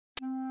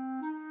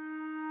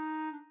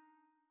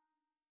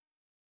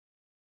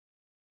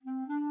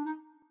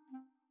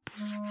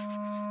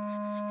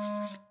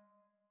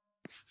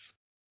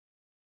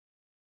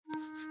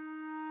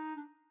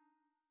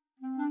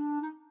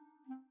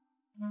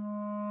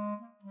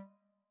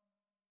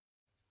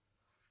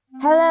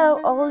Hello,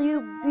 all you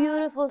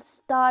beautiful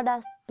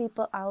Stardust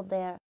people out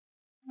there.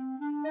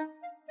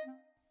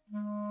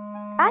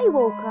 I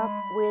woke up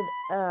with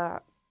a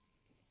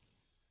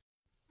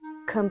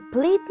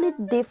completely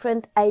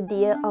different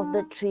idea of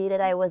the tree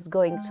that I was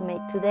going to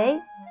make today.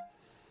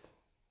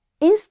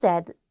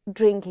 Instead,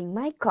 drinking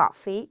my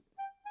coffee,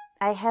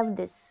 I have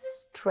this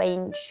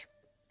strange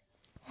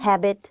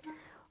habit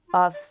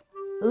of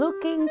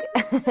looking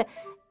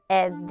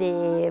at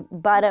the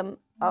bottom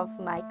of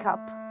my cup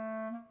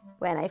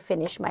when I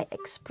finish my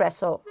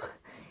espresso.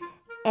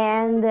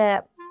 And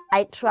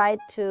I try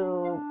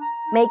to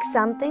make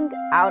something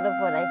out of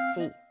what I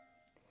see.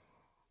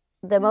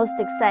 The most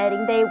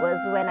exciting day was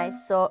when I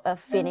saw a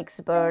phoenix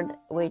bird,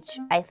 which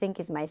I think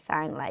is my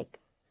sign like.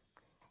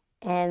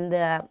 And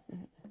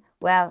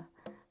well,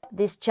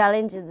 this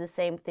challenge is the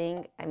same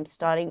thing. I'm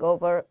starting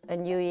over a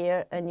new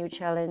year, a new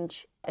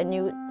challenge, a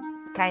new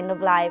kind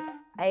of life.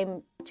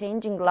 I'm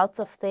changing lots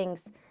of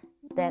things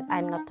that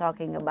I'm not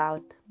talking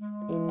about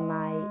in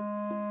my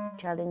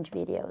challenge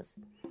videos.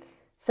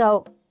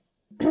 So,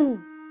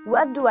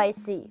 what do I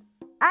see?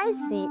 I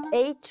see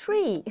a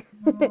tree.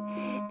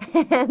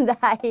 And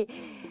I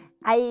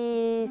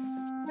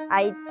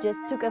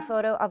just took a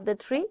photo of the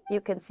tree.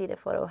 You can see the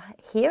photo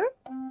here.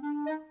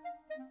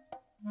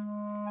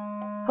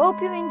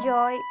 Hope you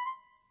enjoy.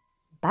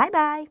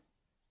 Bye-bye.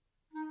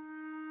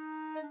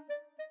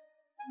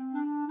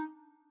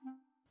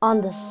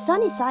 On the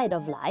sunny side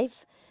of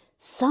life,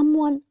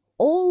 someone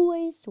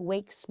always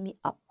wakes me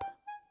up,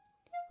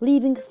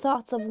 leaving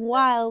thoughts of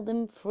wild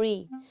and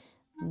free.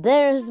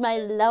 There's my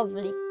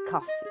lovely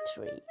coffee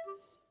tree.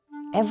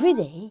 Every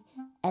day,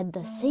 at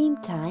the same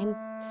time,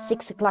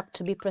 6 o'clock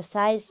to be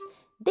precise,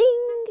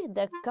 ding,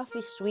 the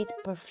coffee sweet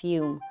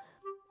perfume.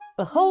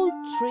 A whole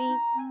tree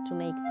to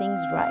make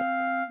things right.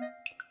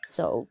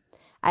 So,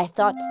 I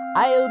thought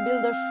I'll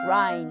build a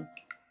shrine.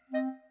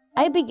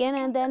 I began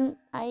and then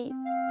I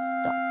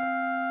stop.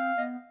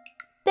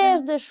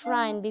 There's the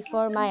shrine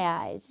before my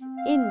eyes,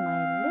 in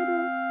my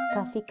little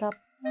coffee cup.